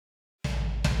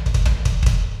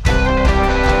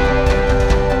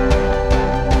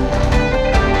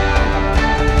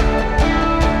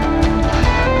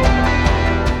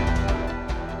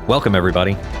Welcome,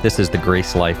 everybody. This is the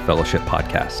Grace Life Fellowship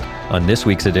Podcast. On this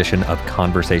week's edition of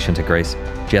Conversations at Grace,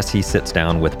 Jesse sits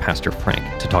down with Pastor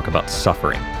Frank to talk about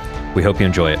suffering. We hope you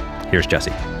enjoy it. Here's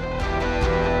Jesse.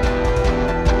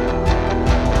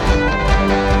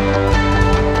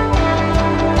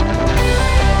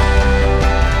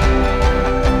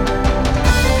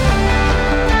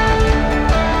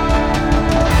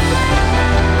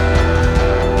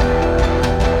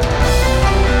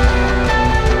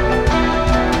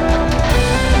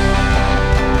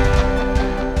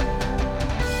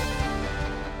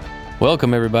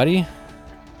 Welcome, everybody.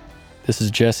 This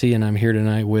is Jesse, and I'm here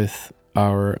tonight with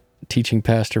our teaching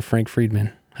pastor, Frank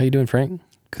Friedman. How you doing, Frank?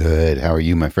 Good. How are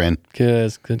you, my friend? Good.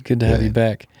 It's good to have you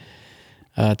back.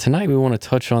 Tonight, we want to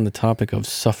touch on the topic of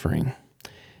suffering,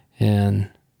 and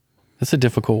that's a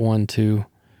difficult one to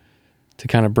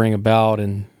kind of bring about.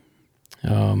 And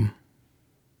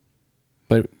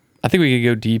but I think we could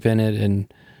go deep in it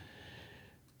and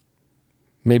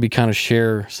maybe kind of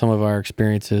share some of our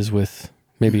experiences with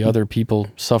maybe other people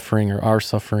suffering or are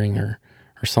suffering or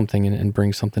something and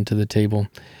bring something to the table.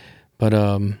 But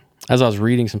as I was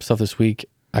reading some stuff this week,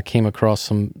 I came across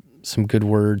some good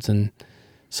words and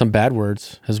some bad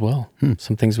words as well.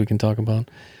 Some things we can talk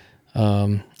about.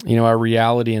 Our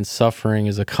reality in suffering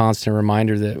is a constant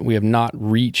reminder that we have not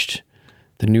reached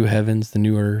the new heavens, the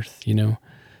new earth,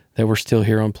 that we're still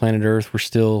here on planet Earth. We're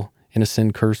still in a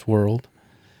sin-cursed world.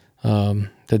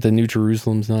 That the New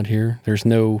Jerusalem's not here. There's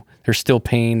still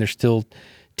pain, there's still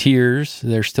tears,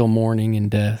 there's still mourning and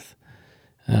death.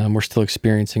 We're still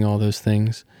experiencing all those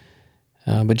things.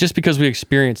 But just because we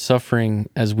experience suffering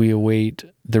as we await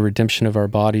the redemption of our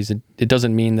bodies, it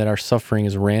doesn't mean that our suffering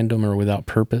is random or without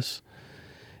purpose.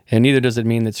 And neither does it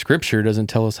mean that Scripture doesn't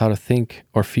tell us how to think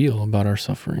or feel about our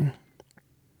suffering.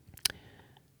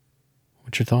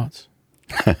 What's your thoughts?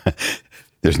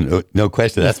 There's no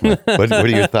question. What are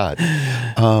your thoughts?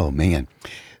 Oh man.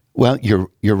 Well,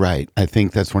 you're right. I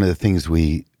think that's one of the things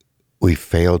we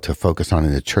fail to focus on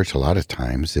in the church a lot of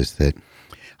times is that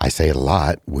I say it a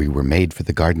lot. We were made for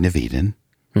the Garden of Eden,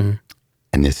 and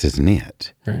this isn't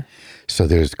it. Right. So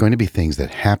there's going to be things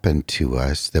that happen to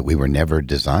us that we were never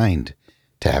designed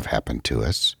to have happen to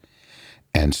us,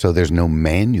 and so there's no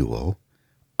manual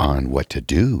on what to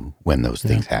do when those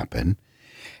things happen,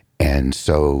 and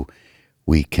so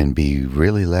we can be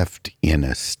really left in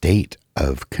a state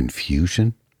of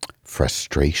confusion,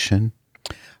 frustration,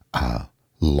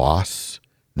 loss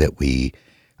that we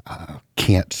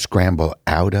can't scramble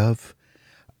out of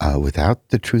without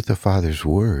the truth of Father's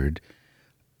Word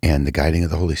and the guiding of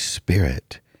the Holy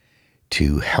Spirit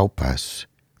to help us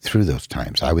through those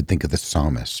times. I would think of the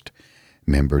psalmist.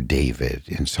 Remember David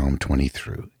in Psalm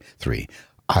 23,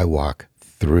 I walk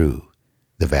through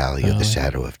the valley of the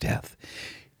shadow of death.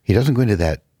 He doesn't go into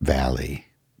that valley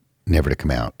never to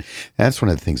come out. That's one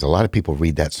of the things. A lot of people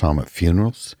read that psalm at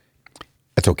funerals.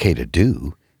 That's okay to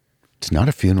do. It's not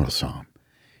a funeral psalm.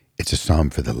 It's a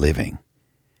psalm for the living.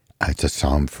 It's a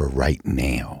psalm for right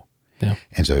now. Yeah.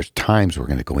 And so there's times we're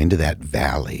going to go into that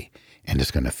valley and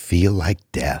it's going to feel like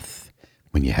death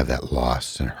when you have that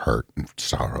loss and hurt and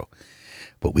sorrow.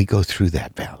 But we go through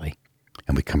that valley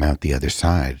and we come out the other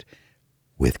side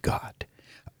with God.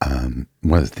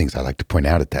 One of the things I like to point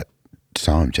out at that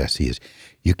psalm, Jesse, is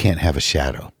you can't have a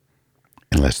shadow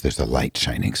unless there's a light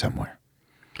shining somewhere.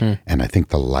 And I think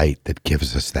the light that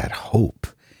gives us that hope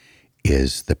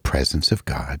is the presence of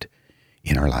God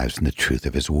in our lives and the truth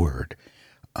of His Word.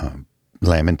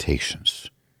 Lamentations.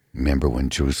 Remember when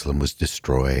Jerusalem was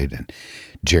destroyed and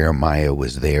Jeremiah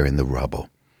was there in the rubble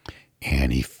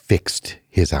and he fixed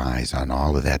his eyes on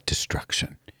all of that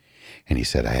destruction. And he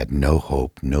said, I had no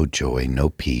hope, no joy, no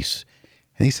peace.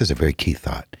 And he says a very key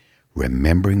thought,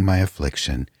 remembering my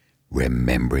affliction.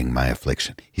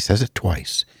 He says it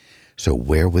twice. So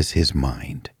where was his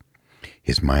mind?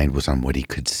 His mind was on what he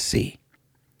could see.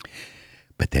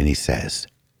 But then he says,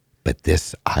 but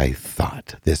this I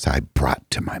thought, this I brought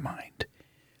to my mind.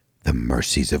 The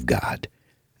mercies of God,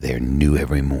 they're new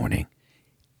every morning.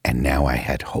 And now I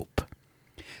had hope.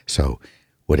 So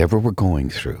whatever we're going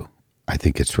through, I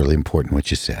think it's really important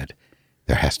what you said.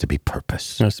 There has to be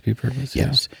purpose. There has to be purpose,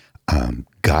 yes.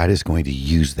 God is going to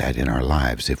use that in our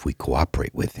lives if we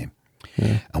cooperate with Him.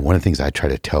 Yeah. And one of the things I try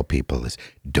to tell people is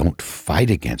don't fight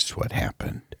against what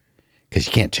happened because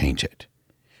you can't change it.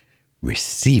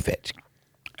 Receive it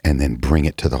and then bring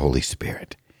it to the Holy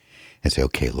Spirit and say,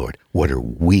 okay, Lord, what are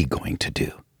we going to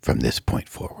do from this point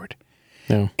forward?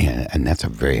 Yeah. And that's a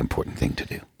very important thing to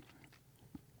do.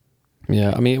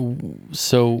 Yeah, I mean,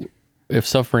 so if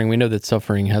suffering, we know that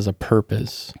suffering has a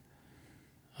purpose,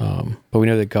 but we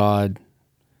know that God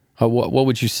What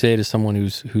would you say to someone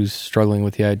who's struggling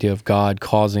with the idea of God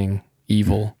causing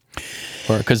evil?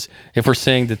 Or because if we're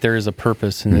saying that there is a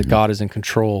purpose and that God is in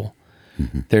control,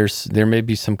 there may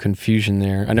be some confusion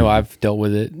there. I know I've dealt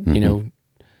with it.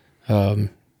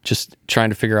 Just trying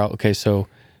to figure out. Okay, so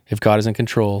if God is in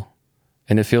control,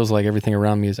 and it feels like everything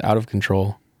around me is out of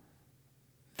control,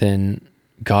 then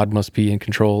God must be in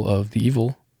control of the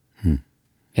evil.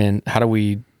 And how do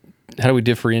we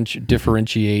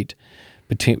differentiate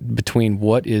between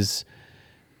what is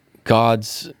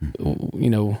God's, I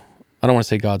don't want to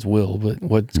say God's will, but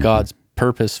what's God's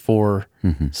purpose for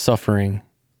suffering,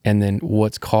 and then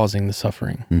what's causing the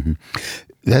suffering?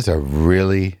 That's a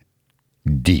really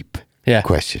deep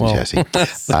question, Jesse.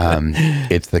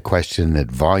 It's the question that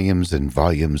volumes and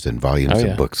volumes and volumes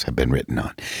of books have been written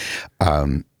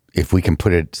on. If we can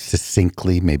put it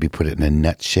succinctly, maybe put it in a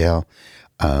nutshell,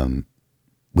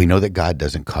 we know that God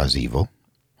doesn't cause evil.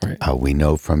 Right. We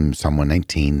know from Psalm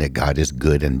 119 that God is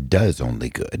good and does only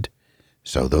good.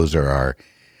 So those are our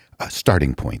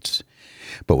starting points.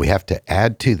 But we have to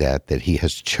add to that he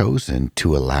has chosen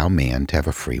to allow man to have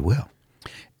a free will.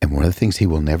 And one of the things he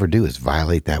will never do is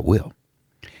violate that will.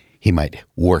 He might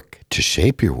work to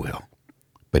shape your will,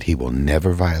 but he will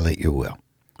never violate your will.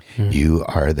 You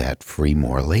are that free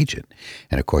moral agent.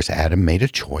 And of course, Adam made a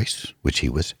choice, which he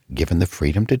was given the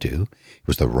freedom to do. It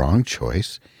was the wrong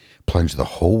choice, plunged the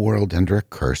whole world under a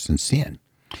curse and sin.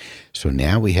 So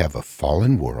now we have a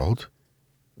fallen world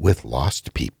with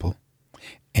lost people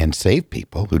and saved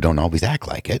people who don't always act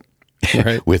like it,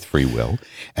 with free will.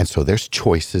 And so there's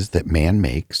choices that man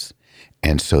makes.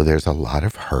 And so there's a lot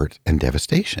of hurt and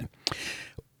devastation.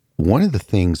 One of the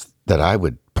things that I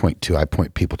would point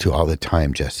people to all the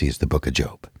time, Jesse, is the book of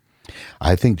Job.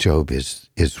 I think Job is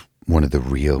one of the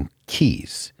real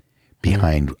keys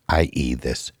behind, i.e.,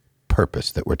 this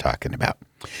purpose that we're talking about.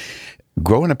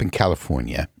 Growing up in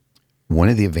California, one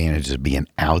of the advantages of being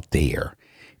out there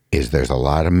is there's a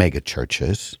lot of mega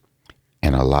churches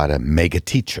and a lot of mega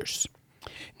teachers.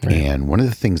 Right. And one of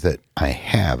the things that I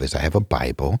have is I have a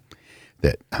Bible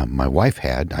that my wife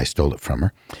had. I stole it from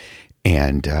her.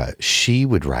 And she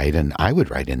would write, and I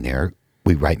would write in there.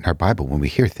 We write in our Bible when we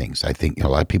hear things. I think a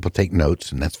lot of people take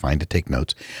notes, and that's fine to take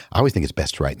notes. I always think it's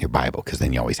best to write in your Bible because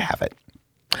then you always have it.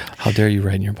 How dare you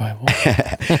write in your Bible?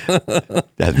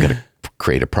 That's going to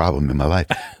create a problem in my life.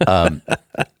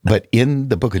 But in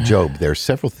the book of Job, there are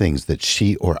several things that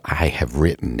she or I have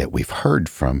written that we've heard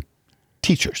from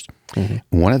teachers.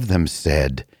 One of them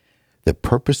said, the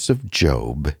purpose of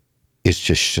Job is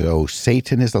to show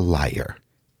Satan is a liar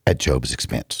at Job's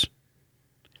expense.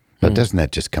 But doesn't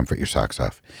that just comfort your socks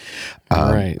off?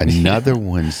 Right. Another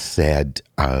one said,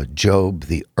 Job,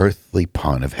 the earthly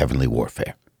pawn of heavenly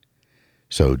warfare.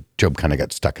 So Job kind of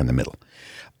got stuck in the middle.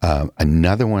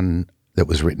 Another one that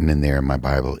was written in there in my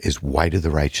Bible is, why do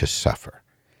the righteous suffer?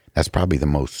 That's probably the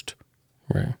most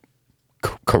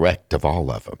correct of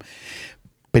all of them.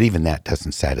 But even that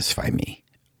doesn't satisfy me.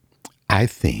 I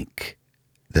think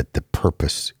that the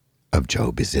purpose of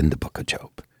Job is in the book of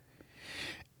Job.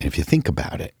 And if you think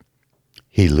about it,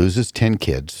 he loses 10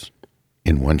 kids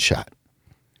in one shot.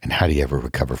 And how do you ever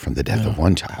recover from the death of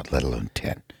one child, let alone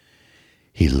 10?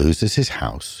 He loses his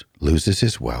house, loses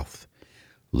his wealth,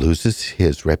 loses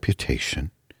his reputation,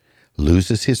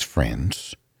 loses his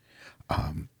friends,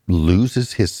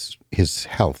 loses his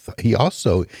health. He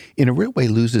also, in a real way,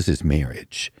 loses his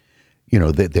marriage. You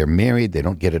know, they're married, they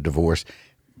don't get a divorce,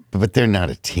 but they're not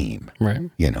a team.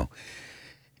 Right. You know.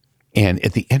 And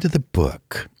at the end of the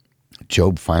book,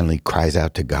 Job finally cries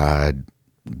out to God.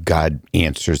 God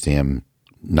answers him,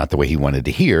 not the way he wanted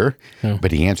to hear,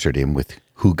 but he answered him with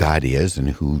who God is and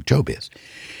who Job is.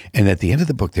 And at the end of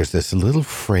the book, there's this little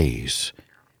phrase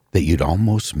that you'd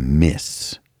almost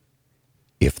miss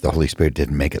if the Holy Spirit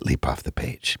didn't make it leap off the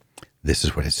page. This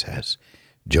is what it says.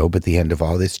 Job, at the end of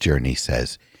all this journey,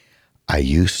 says, I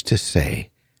used to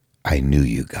say, I knew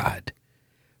you, God,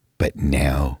 but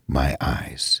now my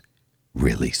eyes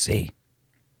really see.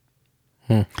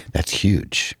 That's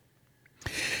huge.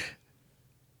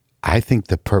 I think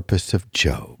the purpose of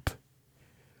Job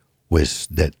was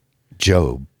that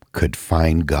Job could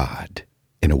find God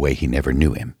in a way he never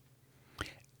knew him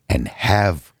and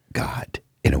have God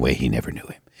in a way he never knew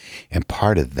him. And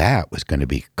part of that was going to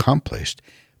be accomplished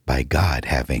by God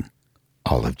having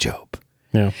all of Job.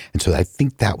 Yeah. And so I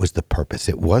think that was the purpose.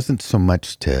 It wasn't so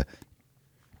much to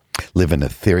live an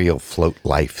ethereal float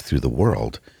life through the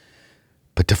world,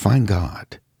 but to find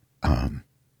God.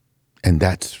 And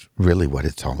that's really what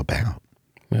it's all about.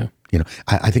 Yeah. You know,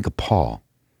 I think of Paul.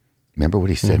 Remember what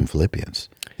he said in Philippians?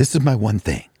 This is my one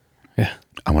thing. Yeah.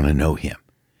 I want to know him.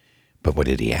 But what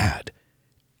did he add?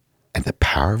 and the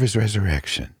power of his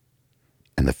resurrection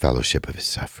and the fellowship of his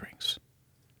sufferings.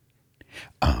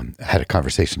 I had a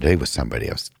conversation today with somebody.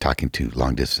 I was talking to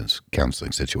long-distance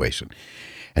counseling situation,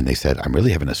 and they said, I'm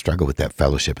really having a struggle with that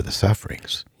fellowship of the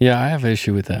sufferings. Yeah, I have an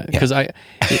issue with that because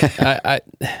I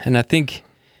think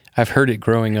I've heard it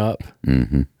growing up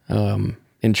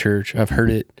in church. I've heard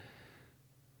it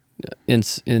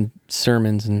in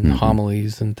sermons and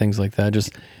homilies and things like that.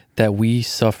 Just that we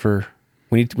suffer.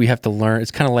 We have to learn.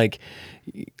 It's kind of like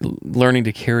learning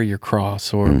to carry your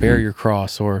cross or bear your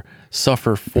cross or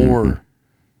suffer for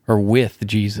or with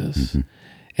Jesus.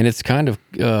 And it's kind of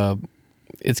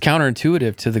it's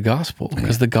counterintuitive to the gospel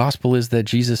because the gospel is that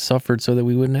Jesus suffered so that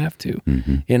we wouldn't have to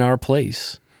in our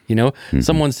place. You know,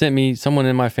 someone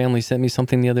in my family sent me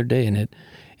something the other day, and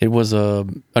it was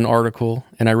an article,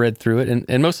 and I read through it,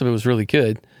 and most of it was really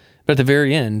good. But at the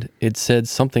very end, it said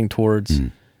something towards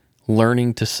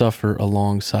learning to suffer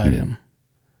alongside him.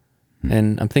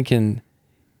 And I'm thinking,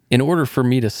 in order for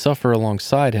me to suffer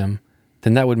alongside him,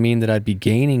 then that would mean that I'd be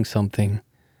gaining something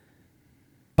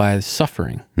by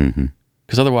suffering.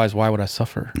 Because otherwise, why would I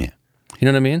suffer? Yeah. You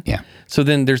know what I mean? Yeah. So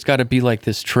then there's got to be like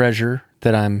this treasure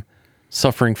that I'm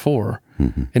suffering for.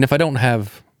 And if I don't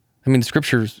have, the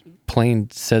scripture's plain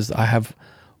says I have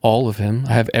all of him.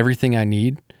 I have everything I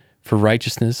need for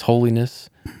righteousness, holiness,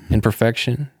 and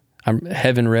perfection. I'm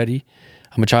heaven ready.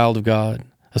 I'm a child of God,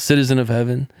 a citizen of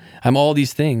heaven. I'm all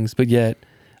these things, but yet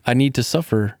I need to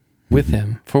suffer with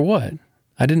him. For what?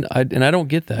 I don't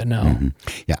get that now.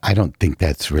 Yeah, I don't think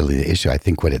that's really the issue. I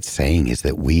think what it's saying is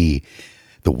that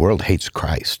the world hates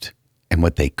Christ, and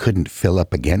what they couldn't fill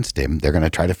up against him, they're going to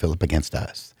try to fill up against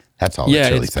us. That's all it's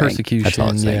really saying. Persecution. That's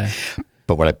all it's saying. Yeah.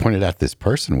 But what I pointed out to this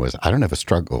person was, I don't have a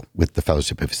struggle with the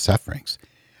fellowship of his sufferings.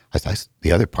 I said,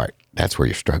 the other part, that's where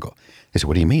you struggle. They said,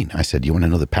 what do you mean? I said, you want to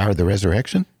know the power of the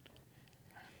resurrection?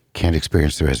 Can't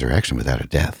experience the resurrection without a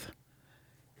death.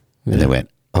 Yeah. And they went,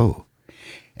 oh.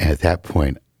 And at that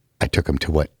point, I took them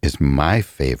to what is my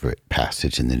favorite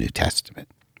passage in the New Testament.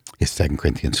 It's 2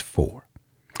 Corinthians 4.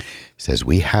 It says,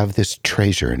 we have this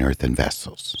treasure in earthen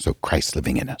vessels, so Christ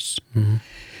living in us,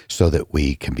 so that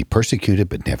we can be persecuted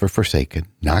but never forsaken,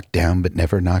 knocked down but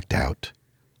never knocked out.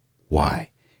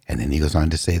 Why? And then he goes on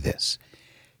to say this,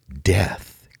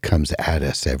 death comes at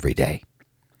us every day.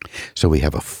 So we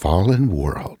have a fallen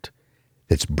world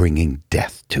that's bringing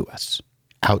death to us,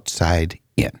 outside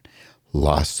in.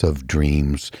 Loss of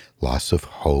dreams, loss of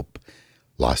hope,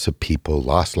 loss of people,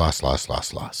 loss.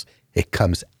 It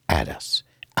comes at us,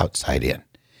 outside in.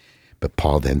 But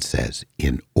Paul then says,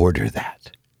 in order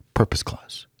that, purpose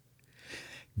clause,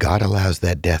 God allows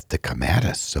that death to come at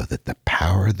us so that the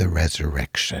power of the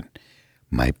resurrection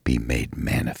might be made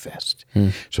manifest.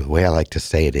 So the way I like to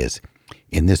say it is,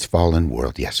 in this fallen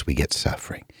world, yes, we get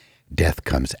suffering. Death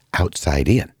comes outside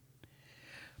in.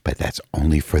 But that's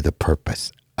only for the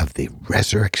purpose of the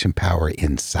resurrection power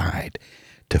inside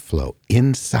to flow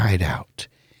inside out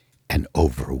and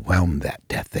overwhelm that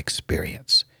death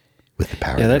experience with the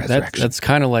power of the resurrection. That's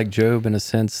kind of like Job in a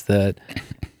sense that,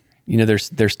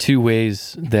 there's two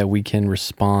ways that we can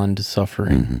respond to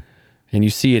suffering. And you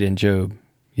see it in Job.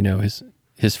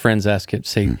 His friends ask it,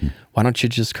 say, why don't you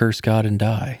just curse God and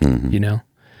die?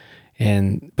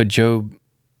 But Job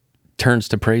turns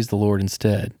to praise the Lord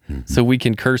instead. So we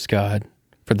can curse God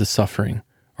for the suffering,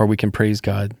 or we can praise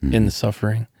God in the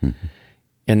suffering.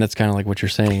 And that's kind of like what you're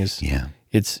saying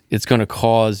is it's going to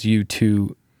cause you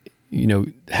to,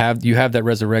 have that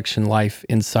resurrection life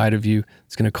inside of you.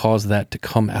 It's going to cause that to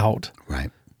come out.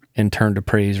 Right. And turn to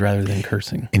praise rather than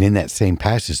cursing. And in that same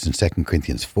passage in 2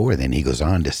 Corinthians 4, then he goes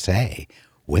on to say,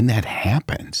 when that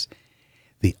happens,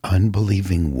 the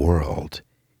unbelieving world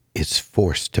is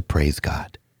forced to praise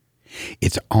God.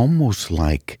 It's almost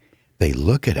like they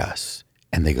look at us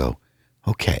and they go,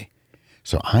 okay,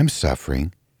 so I'm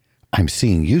suffering. I'm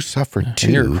seeing you suffer too.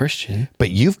 And you're a Christian.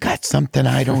 But you've got something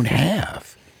I don't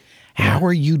have. How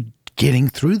are you getting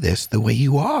through this the way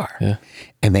you are? Yeah.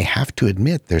 And they have to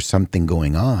admit there's something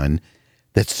going on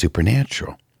that's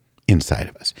supernatural inside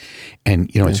of us. And,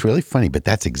 it's really funny, but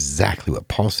that's exactly what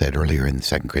Paul said earlier in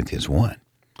 2 Corinthians 1.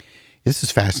 This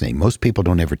is fascinating. Most people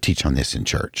don't ever teach on this in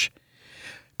church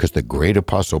because the great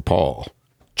apostle Paul,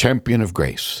 champion of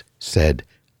grace, said,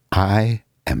 I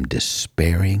am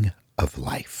despairing of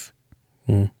life.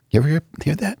 You ever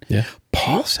hear that? Yeah.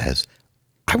 Paul says,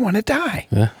 I want to die.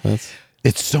 Yeah,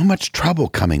 It's so much trouble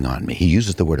coming on me. He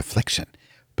uses the word affliction.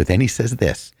 But then he says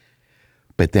this,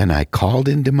 but then I called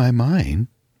into my mind,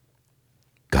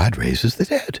 God raises the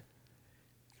dead.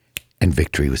 And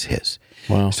victory was his.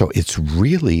 Wow. So it's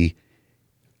really,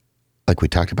 like we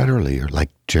talked about earlier, like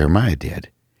Jeremiah did,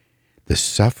 the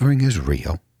suffering is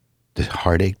real. the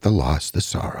heartache, the loss, the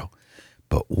sorrow.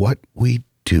 But what we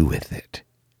do with it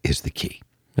is the key.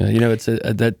 It's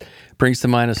that brings to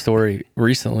mind a story.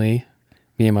 Recently,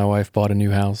 me and my wife bought a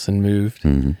new house and moved,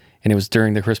 and it was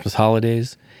during the Christmas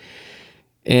holidays,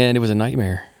 and it was a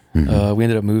nightmare. We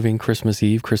ended up moving Christmas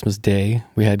Eve, Christmas Day.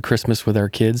 We had Christmas with our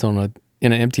kids in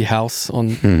an empty house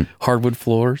on hardwood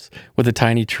floors with a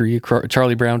tiny tree, a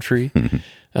Charlie Brown tree.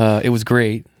 It was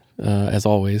great, as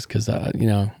always, because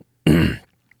it's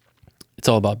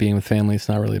all about being with family. It's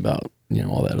not really about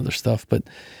all that other stuff. But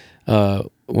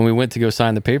when we went to go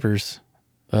sign the papers,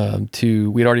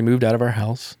 we'd already moved out of our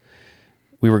house.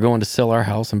 We were going to sell our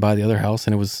house and buy the other house,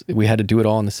 and we had to do it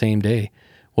all on the same day.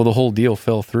 Well, the whole deal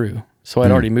fell through. So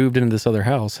I'd already moved into this other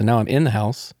house, and now I'm in the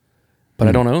house, but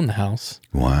I don't own the house.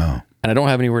 Wow. And I don't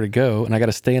have anywhere to go, and I got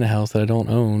to stay in a house that I don't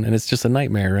own, and it's just a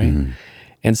nightmare, right?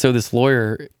 And so this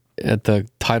lawyer at the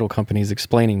title company is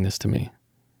explaining this to me,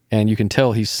 and you can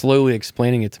tell he's slowly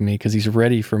explaining it to me because he's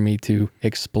ready for me to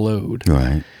explode.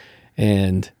 Right.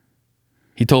 And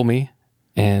he told me,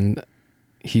 and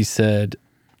he said,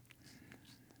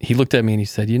 he looked at me and he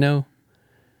said,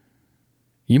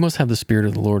 you must have the Spirit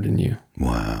of the Lord in you.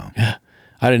 Wow. Yeah.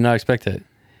 I did not expect it.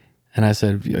 And I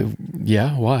said,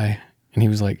 yeah, why? And he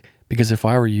was like, because if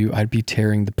I were you, I'd be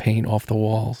tearing the paint off the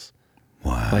walls.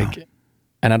 Wow.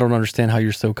 And I don't understand how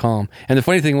you're so calm. And the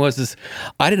funny thing is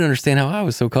I didn't understand how I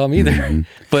was so calm either.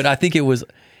 But I think I was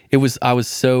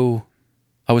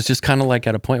just kind of like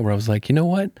at a point where I was like, you know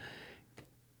what?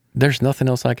 There's nothing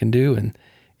else I can do. And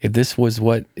if this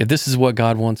is what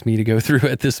God wants me to go through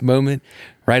at this moment,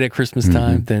 right at Christmas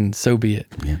time, then so be it.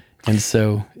 Yeah. And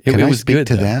so it was good.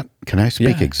 Can I speak to that? Can I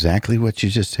speak exactly what you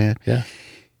just said? Yeah.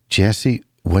 Jesse,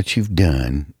 what you've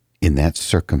done in that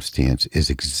circumstance is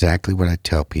exactly what I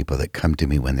tell people that come to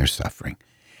me when they're suffering.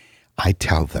 I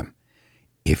tell them,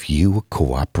 if you will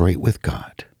cooperate with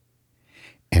God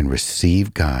and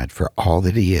receive God for all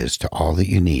that He is to all that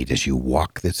you need as you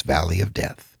walk this valley of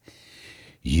death,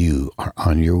 you are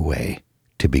on your way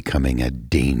to becoming a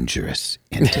dangerous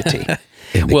entity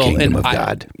in the kingdom of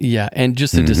God. And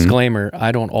just a disclaimer,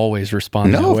 I don't always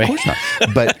respond that way. No, of course not.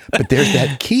 But there's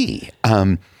that key.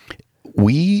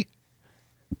 We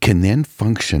can then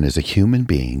function as a human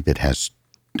being that has,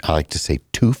 I like to say,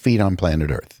 2 feet on planet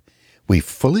Earth. We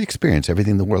fully experience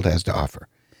everything the world has to offer,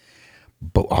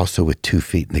 but also with 2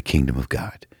 feet in the kingdom of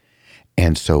God.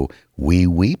 And so we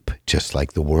weep just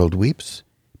like the world weeps,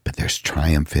 but there's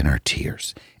triumph in our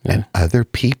tears. Yeah. And other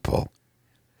people,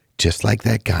 just like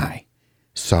that guy,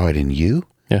 saw it in you,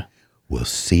 will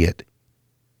see it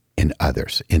in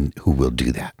others, who will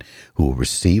do that, who will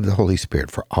receive the Holy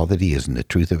Spirit for all that He is and the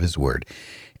truth of His word.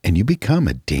 And you become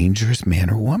a dangerous man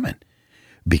or woman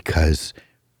because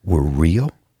we're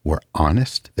real, we're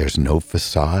honest, there's no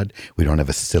facade, we don't have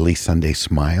a silly Sunday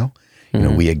smile.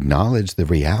 We acknowledge the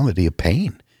reality of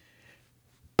pain,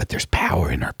 but there's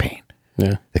power in our pain.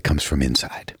 That comes from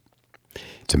inside.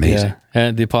 It's amazing. Yeah.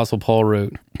 And the Apostle Paul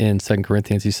wrote in 2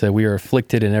 Corinthians, he said, we are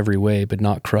afflicted in every way, but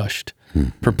not crushed,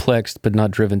 perplexed, but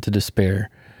not driven to despair,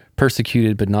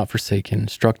 persecuted, but not forsaken,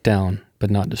 struck down,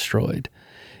 but not destroyed.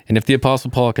 And if the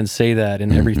Apostle Paul can say that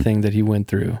in everything that he went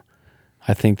through,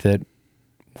 I think that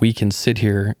we can sit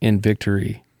here in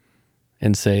victory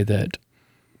and say that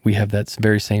we have that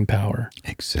very same power.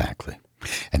 Exactly.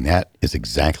 And that is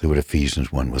exactly what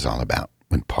Ephesians 1 was all about.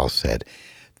 When Paul said,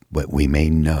 but we may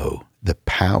know the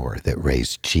power that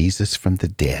raised Jesus from the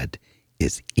dead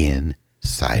is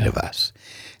inside of us.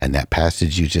 And that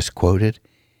passage you just quoted,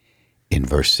 in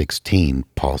verse 16,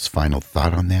 Paul's final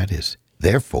thought on that is,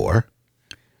 therefore,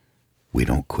 we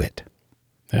don't quit.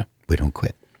 Yeah. We don't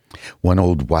quit. One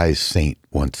old wise saint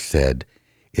once said,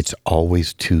 it's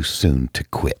always too soon to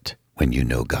quit when you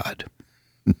know God.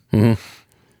 Wow.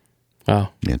 Yeah,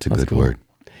 it's a good cool word.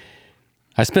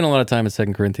 I spent a lot of time in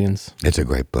 2 Corinthians. It's a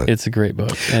great book. It's a great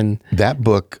book. And that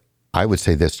book, I would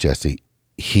say this, Jesse,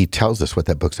 he tells us what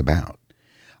that book's about.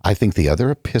 I think the other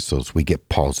epistles, we get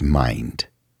Paul's mind.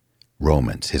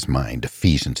 Romans, his mind.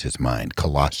 Ephesians, his mind.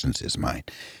 Colossians, his mind.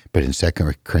 But in 2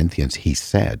 Corinthians, he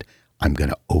said, I'm going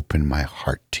to open my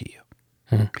heart to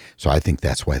you. So I think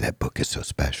that's why that book is so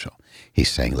special. He's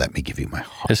saying, let me give you my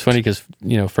heart. It's funny because,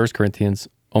 1 Corinthians,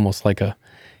 almost like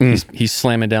he's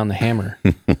slamming down the hammer.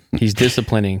 He's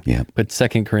disciplining. Yeah. But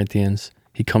 2 Corinthians,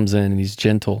 he comes in and he's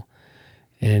gentle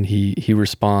and he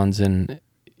responds and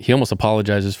he almost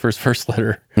apologizes for his first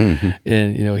letter.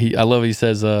 And, I love, he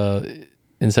says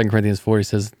in 2 Corinthians 4, he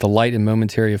says, the light and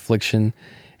momentary affliction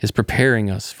is preparing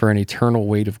us for an eternal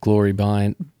weight of glory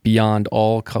beyond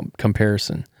all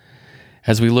comparison.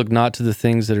 As we look not to the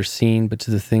things that are seen, but to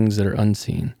the things that are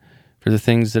unseen. For the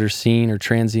things that are seen are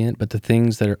transient, but the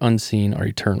things that are unseen are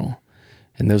eternal.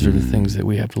 And those are the things that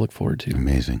we have to look forward to.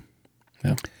 Amazing.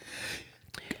 Yeah.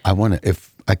 I want to,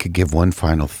 if I could give one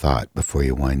final thought before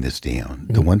you wind this down.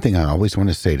 The one thing I always want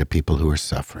to say to people who are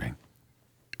suffering,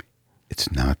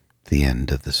 it's not the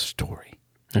end of the story.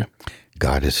 Yeah.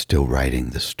 God is still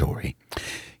writing the story.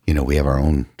 You know, we have our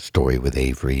own story with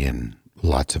Avery and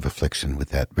lots of affliction with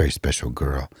that very special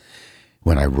girl.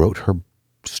 When I wrote her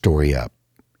story up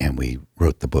and we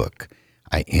wrote the book,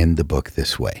 I end the book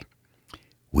this way.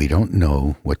 We don't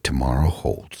know what tomorrow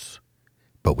holds,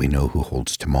 but we know who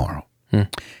holds tomorrow.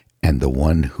 And the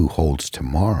one who holds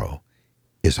tomorrow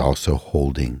is also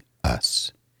holding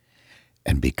us.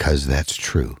 And because that's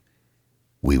true,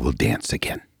 we will dance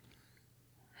again.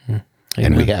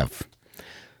 And we have.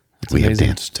 That's we amazing.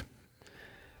 have danced.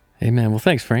 Amen. Well,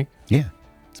 thanks, Frank. Yeah.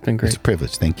 It's been great. It's a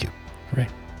privilege. Thank you.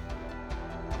 Right.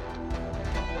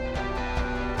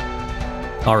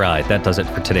 All right, that does it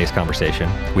for today's conversation.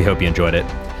 We hope you enjoyed it.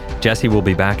 Jesse will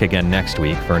be back again next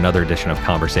week for another edition of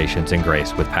Conversations in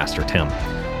Grace with Pastor Tim.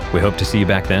 We hope to see you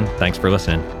back then. Thanks for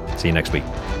listening. See you next week.